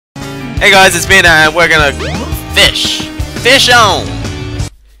Hey guys, it's me and we're gonna fish! Fish on!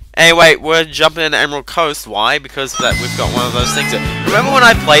 Anyway, we're jumping into Emerald Coast. Why? Because we've got one of those things here. Remember when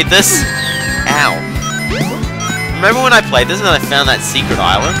I played this? Ow. Remember when I played this and then I found that secret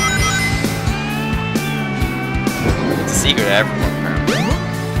island? It's a secret to everyone, apparently.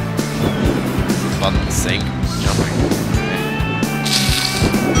 Button sink. Jumping.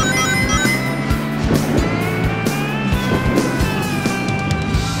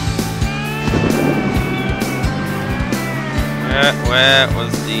 Where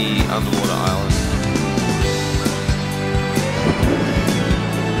was the underwater island?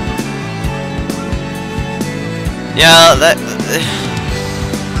 Yeah, that...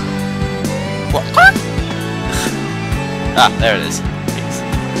 What? Ah, there it is. Thanks.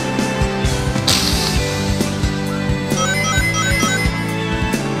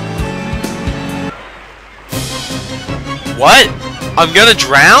 What? I'm gonna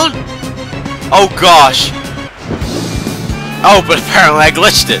drown? Oh gosh. Oh, but apparently I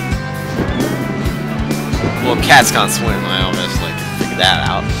glitched it. Well, cats can't swim. I obviously can figure that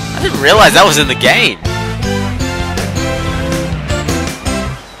out. I didn't realize that was in the game.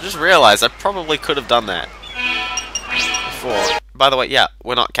 I just realized I probably could have done that before. By the way, yeah,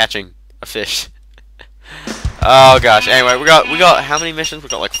 we're not catching a fish. Oh gosh. Anyway, we got how many missions? We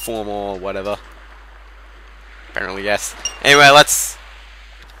got like 4 more, or whatever. Apparently, yes. Anyway, let's.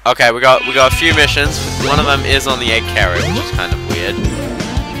 Okay, we got a few missions. One of them is on the egg carrier, which is kind of weird.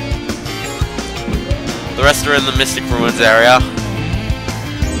 The rest are in the Mystic Ruins area.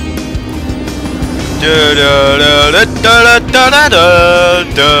 The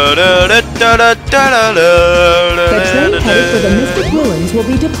train headed for the Mystic Ruins will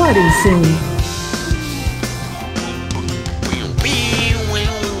be departing soon.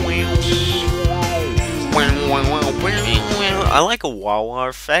 I like a wah-wah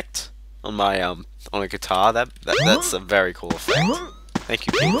effect on my on a guitar. That's a very cool effect. Thank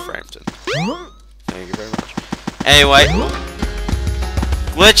you, Peter Frampton. Thank you very much. Anyway,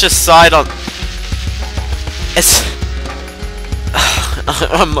 glitch aside on. It's.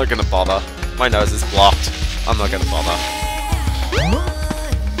 I'm not gonna bother. My nose is blocked. I'm not gonna bother.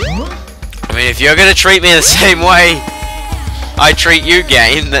 I mean, if you're gonna treat me the same way I treat you,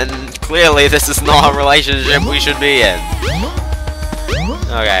 game, then clearly this is not a relationship we should be in.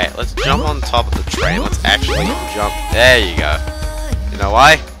 Okay, let's jump on top of the train. Let's actually jump. There you go. You know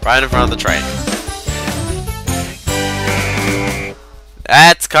why? Right in front of the train.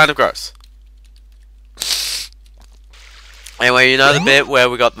 That's kind of gross. Anyway, you know the bit where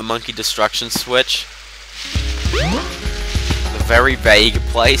we got the monkey destruction switch? The very vague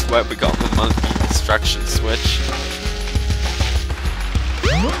place where we got the monkey destruction switch.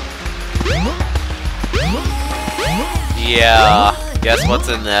 Yeah, guess what's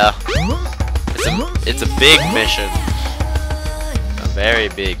in there? It's a big mission. A very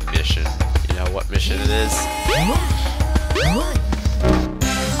big mission. You know what mission it is?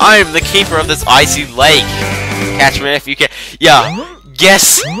 I am the keeper of this icy lake. Catch me if you can. Yeah,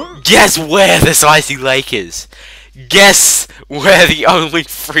 guess where this icy lake is. Guess where the only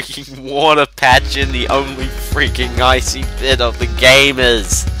freaking water patch in the only freaking icy bit of the game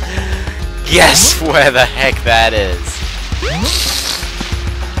is. Guess where the heck that is.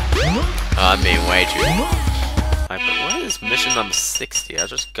 I'm being way too. But what is mission number 60? I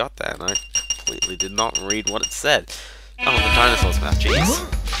just got that and I completely did not read what it said. Oh, the dinosaur's map, jeez.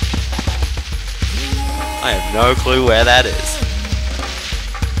 I have no clue where that is.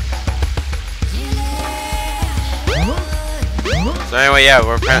 So anyway, yeah,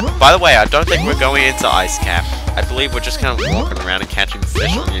 by the way, I don't think we're going into Ice Cap. I believe we're just kind of walking around and catching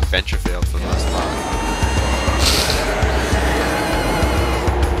fish on the adventure field for the most part.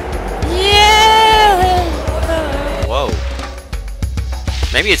 Yeah! Whoa.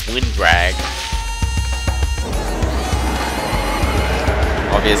 Maybe it's wind drag.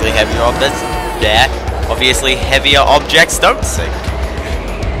 Obviously heavier objects. Yeah. Obviously heavier objects don't sink.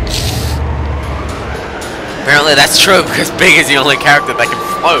 Apparently that's true because Big is the only character that can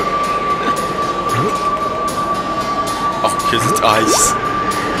float. Oh, because it's ice.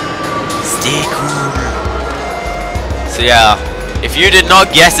 Stay cool. So yeah, if you did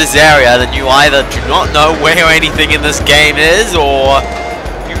not guess this area, then you either do not know where anything in this game is, or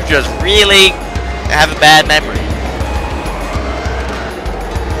you just really have a bad memory.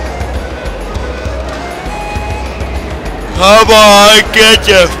 Come on, get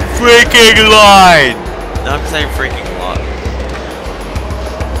your freaking line! No, I'm saying freaking line.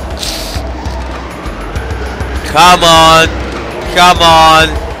 Come on! Come on!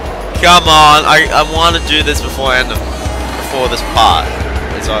 Come on! I want to do this before this part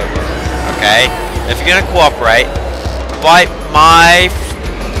is over. okay? If you're gonna cooperate,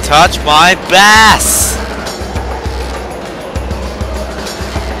 touch my bass!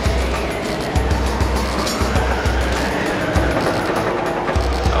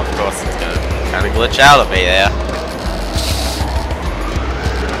 Of course it's gonna kinda glitch out of me there.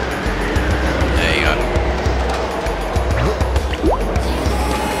 There you go.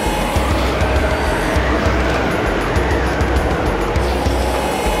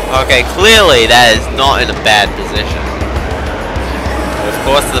 Okay, clearly that is not in a bad position. But of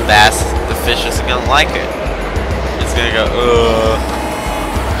course the fish isn't gonna like it. It's gonna go,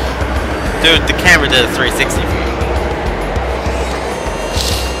 Dude, the camera did a 360 view.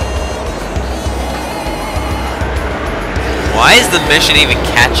 Why is the mission even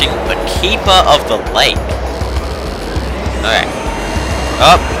catching the keeper of the lake? Okay.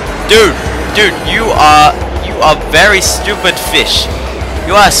 Oh, dude, you are very stupid fish.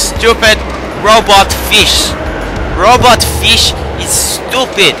 You are stupid robot fish. Robot fish is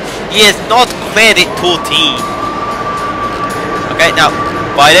stupid. He is not credit to team. Okay, now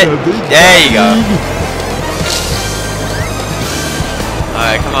bite it. There you go.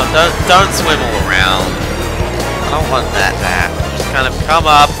 Alright, come on, don't swim all around. I don't want that. Just kind of come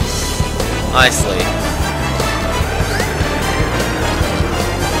up nicely.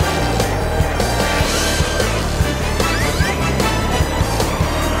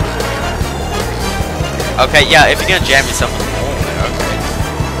 Okay, yeah, if you're gonna jam yourself in the wall, then okay.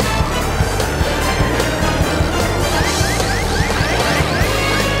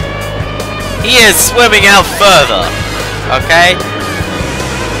 He is swimming out further, okay?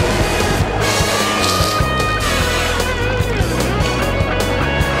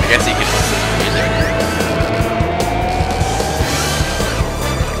 I guess you can listen to music.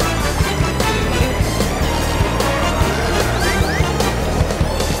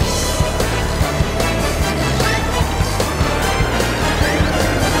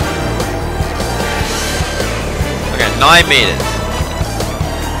 Okay, 9 meters.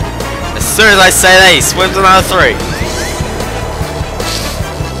 As soon as I say that, he swims another 3.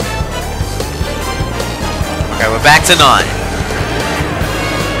 Okay, we're back to 9.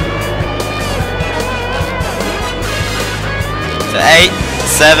 To 8,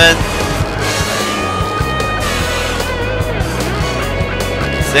 7,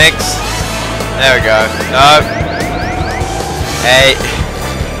 6. There we go. No. 8,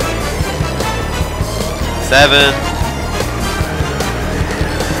 7,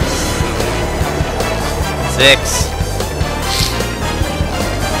 6,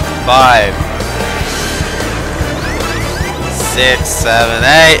 5, 6, 7,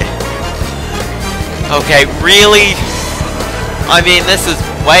 8. Okay, really? I mean, this is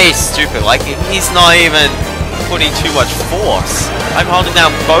way stupid. Like, he's not even putting too much force. I'm holding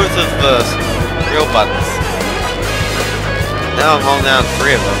down both of the real buttons. Now I'm holding down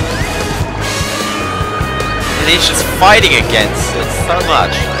 3 of them. And he's just fighting against it so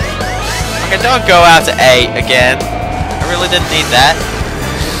much. Okay, don't go out to A again. I really didn't need that.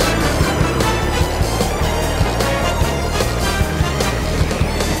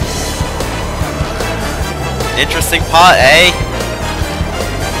 Interesting part, eh?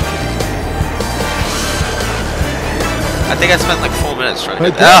 I think I spent like 4 minutes trying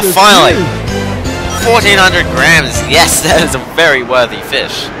to get that. Ah, finally! 1,400 grams. Yes, that is a very worthy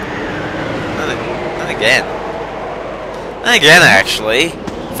fish. Then again. Actually.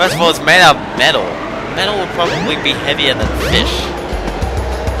 First of all, it's made out of metal. Metal will probably be heavier than fish.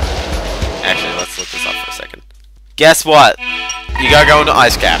 Actually, let's look this up for a second. Guess what? You gotta go into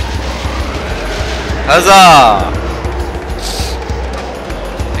ice cap. Huzzah!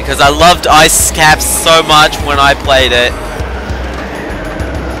 Because I loved ice caps so much when I played it.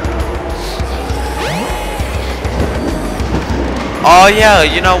 Oh yeah,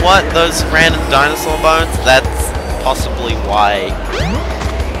 you know what? Those random dinosaur bones, that's possibly why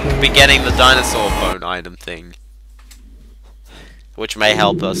we'll be getting the dinosaur bone item thing. Which may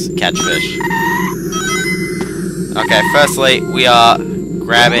help us catch fish. Okay, firstly, we are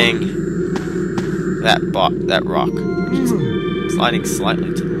grabbing that rock, which is sliding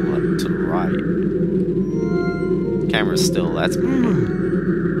slightly to the right. Camera's still, that's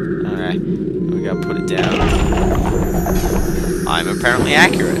moving. Alright, we gotta put it down. I'm apparently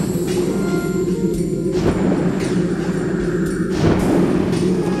accurate.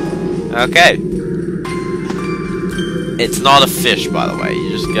 Okay. It's not a fish, by the way. You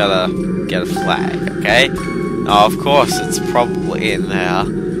just gotta get a flag, okay? Oh, of course, it's probably in there.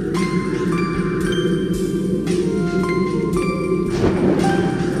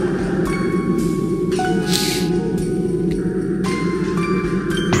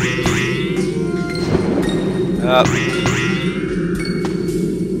 Up.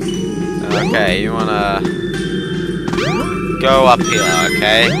 Okay, you wanna go up here,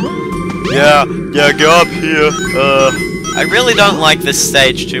 okay? Yeah, go up here. I really don't like this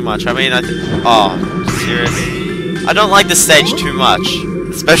stage too much. I mean, oh, serious? I don't like this stage too much.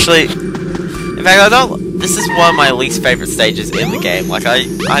 Especially, in fact, this is one of my least favorite stages in the game. Like, I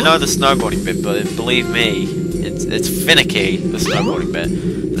know the snowboarding bit, but believe me, it's finicky, the snowboarding bit.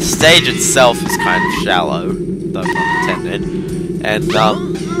 The stage itself is kind of shallow, no pun intended. And,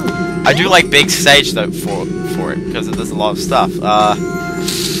 I do like big stage, though, for it, because there's a lot of stuff.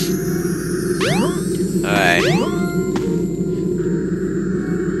 Alright.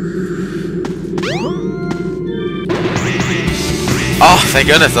 Oh, thank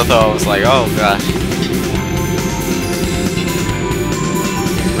goodness, I thought I was like, oh gosh.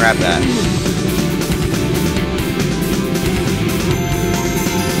 Grab that.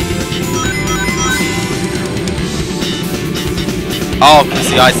 Oh, because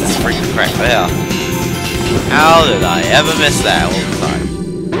the ice is freaking cracked there. How did I ever miss that all the time?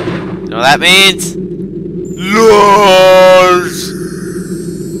 You know what that means? Lost!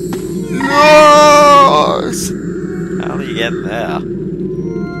 Lost! How do you get there?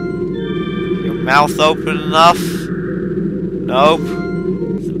 Your mouth open enough? Nope.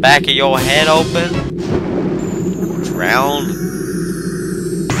 Is the back of your head open? Drown?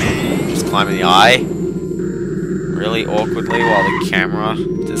 Just climbing the eye? Really awkwardly while the camera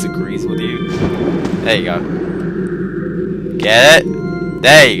disagrees with you? There you go. Get it?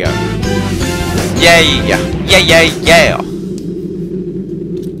 There you go. Yeah, yeah, yeah, yeah.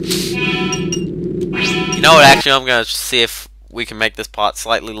 You know what, actually, I'm gonna see if we can make this part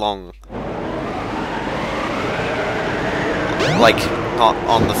slightly long. Like, not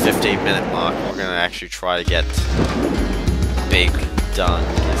on the 15-minute mark. We're gonna actually try to get big done.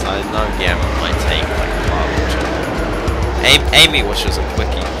 Because I know Gamma might take like a while. Amy was just a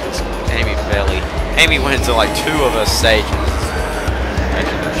quickie. Because Amy went into like 2 of her stages.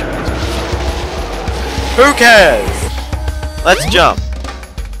 Actually, no, she wasn't. Who cares? Let's jump.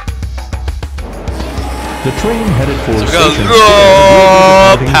 The train headed for So we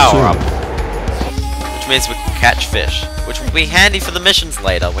go power up, which means we can catch fish, which will be handy for the missions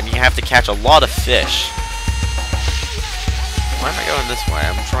later when you have to catch a lot of fish. Why am I going this way?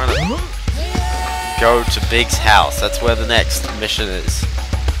 I'm trying to go to Big's house. That's where the next mission is.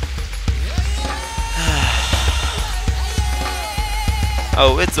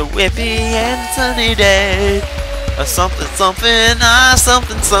 Oh, it's a whippy and sunny day. A something something,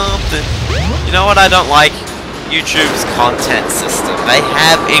 something something. You know what I don't like? YouTube's content system. They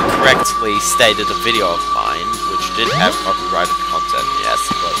have incorrectly stated a video of mine, which did have copyrighted content, yes,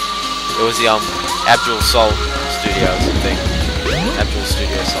 but it was the Abdul Soul Studios thing. Abdul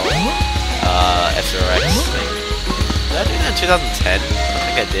Studio Soul. F0X thing. Did I do that in 2010? I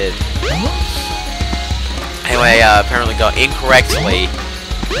think I did. Anyway, apparently got incorrectly.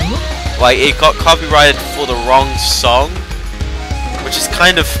 Like, it got copyrighted for the wrong song, which is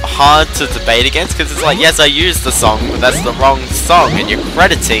kind of hard to debate against, because it's like, yes, I used the song, but that's the wrong song, and you're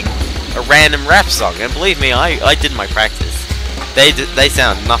crediting a random rap song, and believe me, I did my practice. They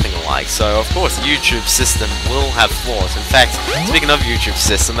sound nothing alike, so of course YouTube's system will have flaws. In fact, speaking of YouTube's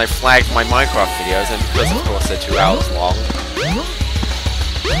system, they flagged my Minecraft videos, and because of course they're 2 hours long,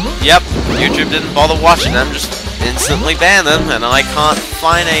 yep, YouTube didn't bother watching them, just instantly banned them, and I can't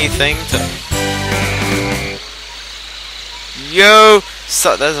find anything to... Yo!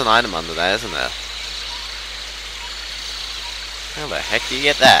 So, there's an item under there, isn't there? How the heck do you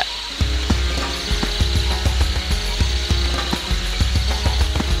get that?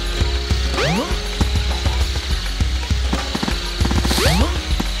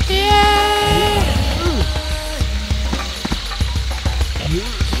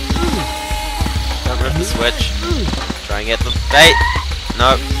 Don't rip the switch. Try and get the bait.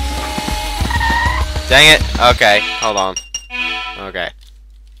 Nope. Dang it. Okay, hold on. Okay.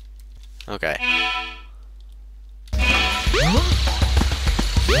 Okay.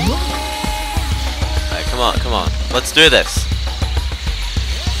 Alright, come on, come on. Let's do this.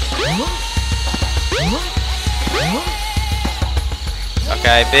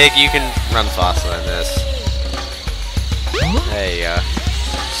 Okay, Big, you can run faster than this. There you go.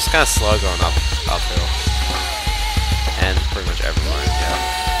 Just kind of slow going uphill. And pretty much everywhere, yeah.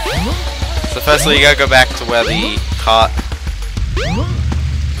 So firstly, you gotta go back to where the cart,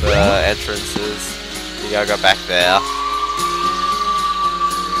 the entrance is. You gotta go back there.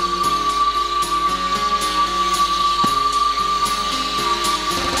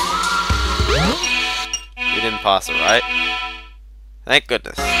 You didn't pass it, right? Thank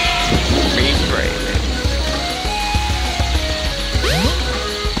goodness. Be brave.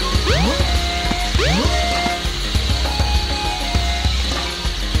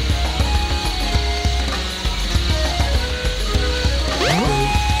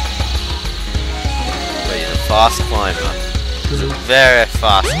 fast climber. He's a very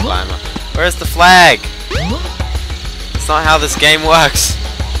fast climber. Where's the flag? It's not how this game works.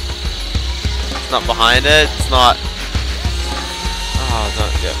 It's not behind it. It's not. Oh,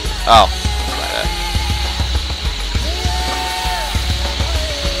 don't get. Oh, like that.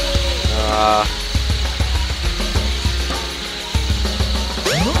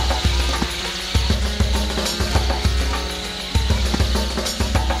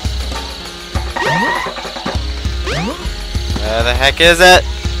 Where the heck is it?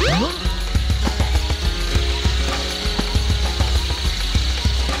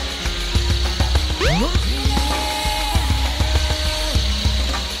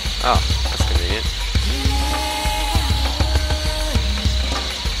 Oh, that's convenient.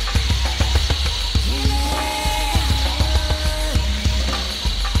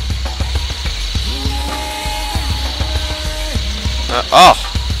 Oh!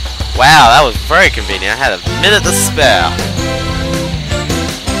 Wow, that was very convenient. I had a minute to spare.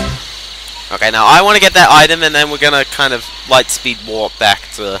 Okay, now I want to get that item, and then we're gonna kind of light speed warp back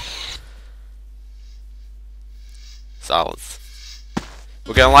to silence.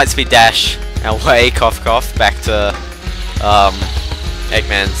 We're gonna light speed dash our way, cough cough, back to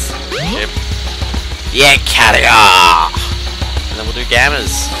Eggman's ship. Yeah, Carrier! And then we'll do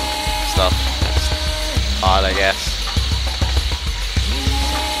Gamma's stuff next part, I guess.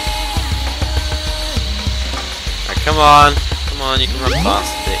 Right, come on, you can run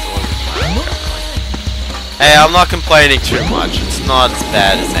fast a bit. Hey, I'm not complaining too much. It's not as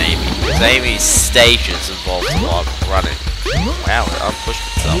bad as Amy, because Amy's stages involved a lot of running. Wow, it unpushed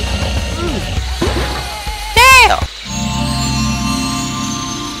itself. Damn!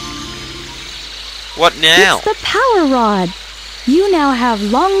 What now? It's the power rod. You now have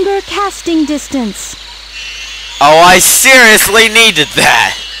longer casting distance. Oh, I seriously needed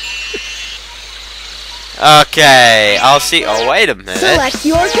that! Okay, I'll see. Oh, wait a minute. Select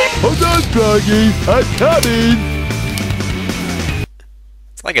your Hold on, Froggy. I'm coming.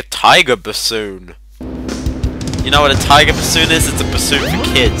 It's like a tiger bassoon. You know what a tiger bassoon is? It's a bassoon for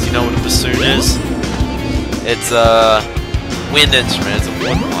kids. You know what a bassoon is? It's a wind instrument. It's a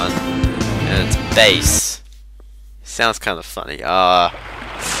wooden one. And it's bass. Sounds kind of funny. Any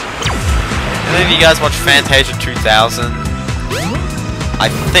of you guys watch Fantasia 2000? I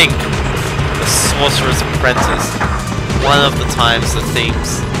think The Sorcerer's Apprentice. One of the times the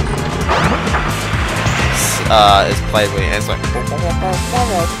themes is played with, and it's like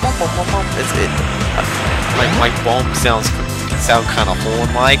my bomb sounds can sound kind of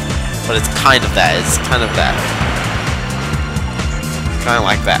horn-like, but it's kind of that. It's kind of that. Kind of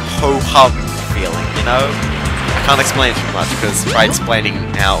like that ho-hum feeling, you know? I can't explain too much because try explaining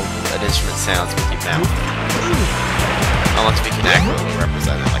how an instrument sounds with your mouth. Unless we can accurately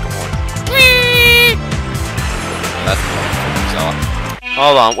represent it like a horn. That's the one.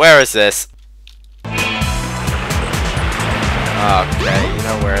 Hold on, where is this? Okay, you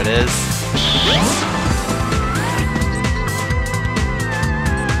know where it is.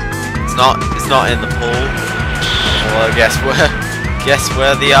 It's not in the pool. Well, guess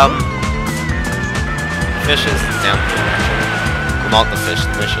where the fish is? Down the pool, actually. Well, not the fish, the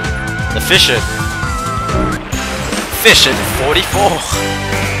mission. The fishin'. Fishin' 44.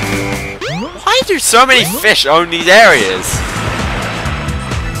 Why do so many fish own these areas?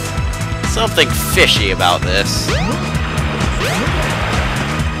 Something fishy about this.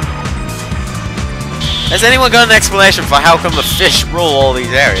 Has anyone got an explanation for how come the fish rule all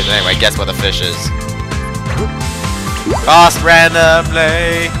these areas? Anyway, guess where the fish is. Tossed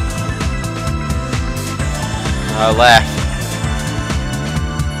randomly. Left.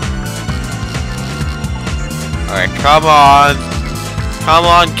 Alright, come on. Come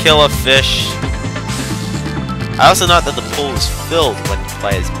on, kill a fish. I also note that the pool is filled when you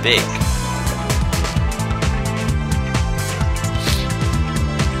play as big.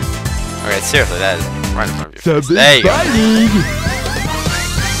 Alright, seriously, that is right in front of you. There you go.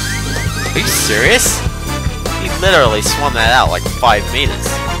 Are you serious? He literally swum that out like 5 meters.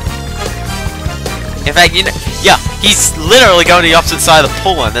 In fact, you know, yeah, he's literally going to the opposite side of the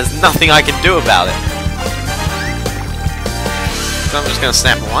pool and there's nothing I can do about it. So I'm just going to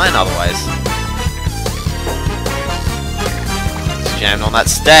snap the line otherwise. It's jammed on that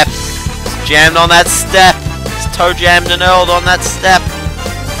step. It's jammed on that step. It's toe jammed and earled on that step.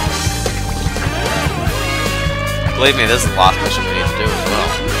 Believe me, this is the last mission we need to do as well.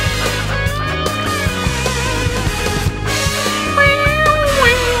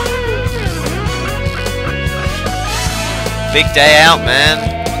 Big day out, man.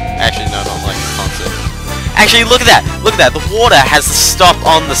 Actually, no, not like a concert. Actually, look at that! Look at that! The water has to stop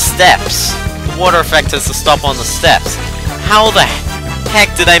on the steps. The water effectors to stop on the steps. How the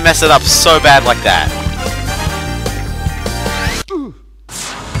heck did they mess it up so bad like that?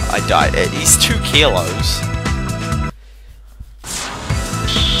 I died. He's 2 kilos.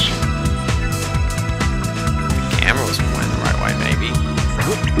 The camera was pointing the right way, maybe.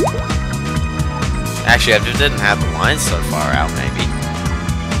 Actually, I just didn't have the lines so far out, maybe.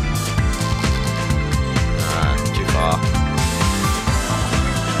 Too far.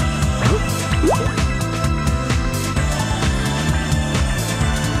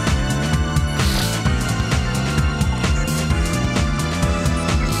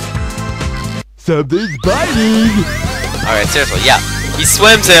 Something's biting! Alright, seriously, yeah. He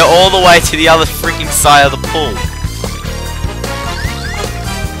swims here all the way to the other freaking side of the pool.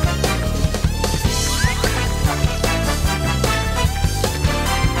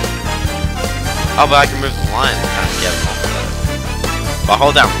 Oh, but I can move the line and kind of get him off of it. If I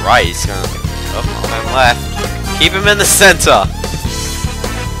hold down right, he's gonna... Oh, hold down left. Keep him in the center!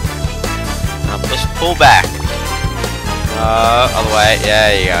 Now pull back. Other way. Yeah,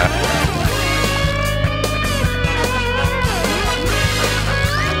 there you go.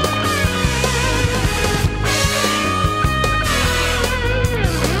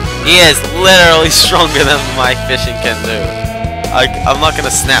 He is literally stronger than my fishing can do. I'm not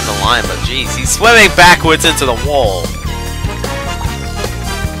gonna snap the line, but jeez, he's swimming backwards into the wall.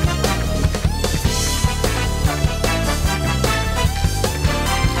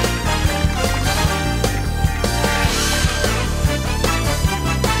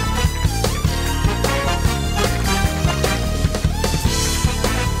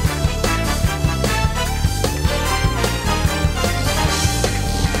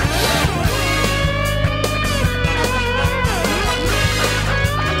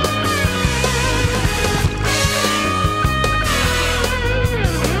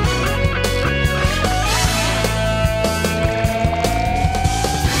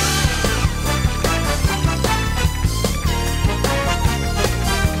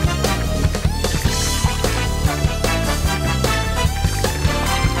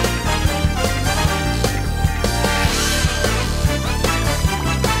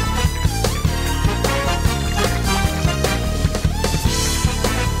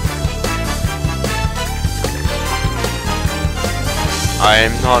 I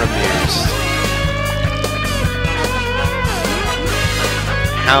am not amused.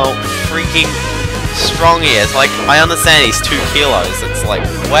 How freaking strong he is. Like, I understand he's 2 kilos. It's like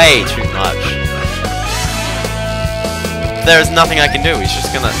way too much. There's nothing I can do. He's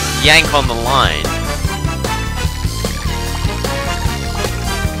just gonna yank on the line.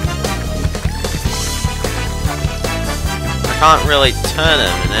 I can't really turn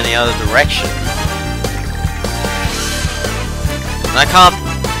him in any other direction. And I can't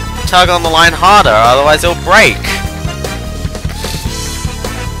tug on the line harder, otherwise it'll break.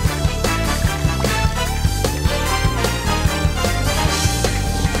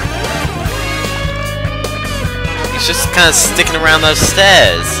 He's just kind of sticking around those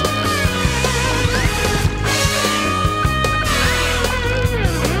stairs.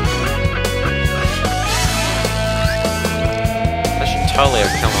 I should totally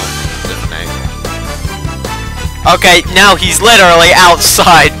have come on a different angle. Okay, now he's literally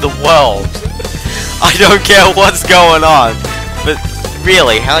outside the world. I don't care what's going on. But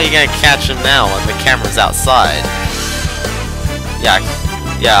really, how are you gonna catch him now when the camera's outside? Yeah,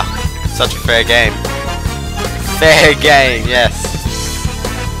 such a fair game. Fair game, yes.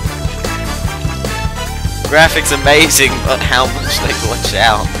 Graphics amazing, but how much they glitch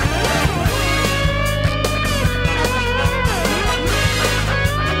out.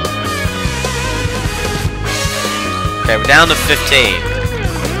 Okay, we're down to 15.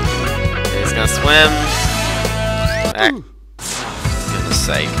 He's gonna swim. Back. For goodness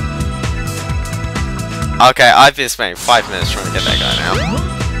sake. Okay, I've been spending 5 minutes trying to get that guy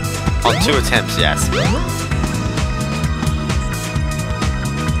now. On 2 attempts, yes.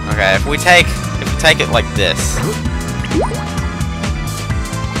 Okay, if we take it like this.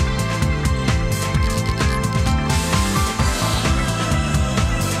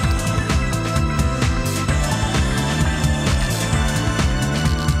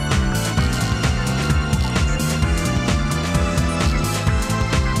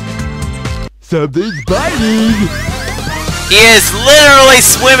 Something's biting! He is literally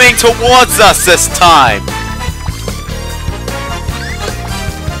swimming towards us this time!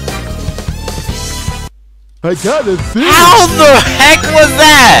 I got a fish! How the heck was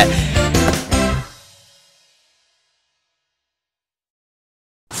that?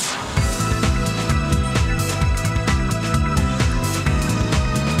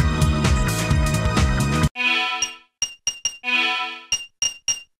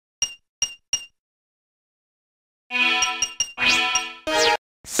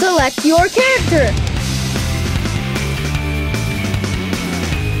 select your character.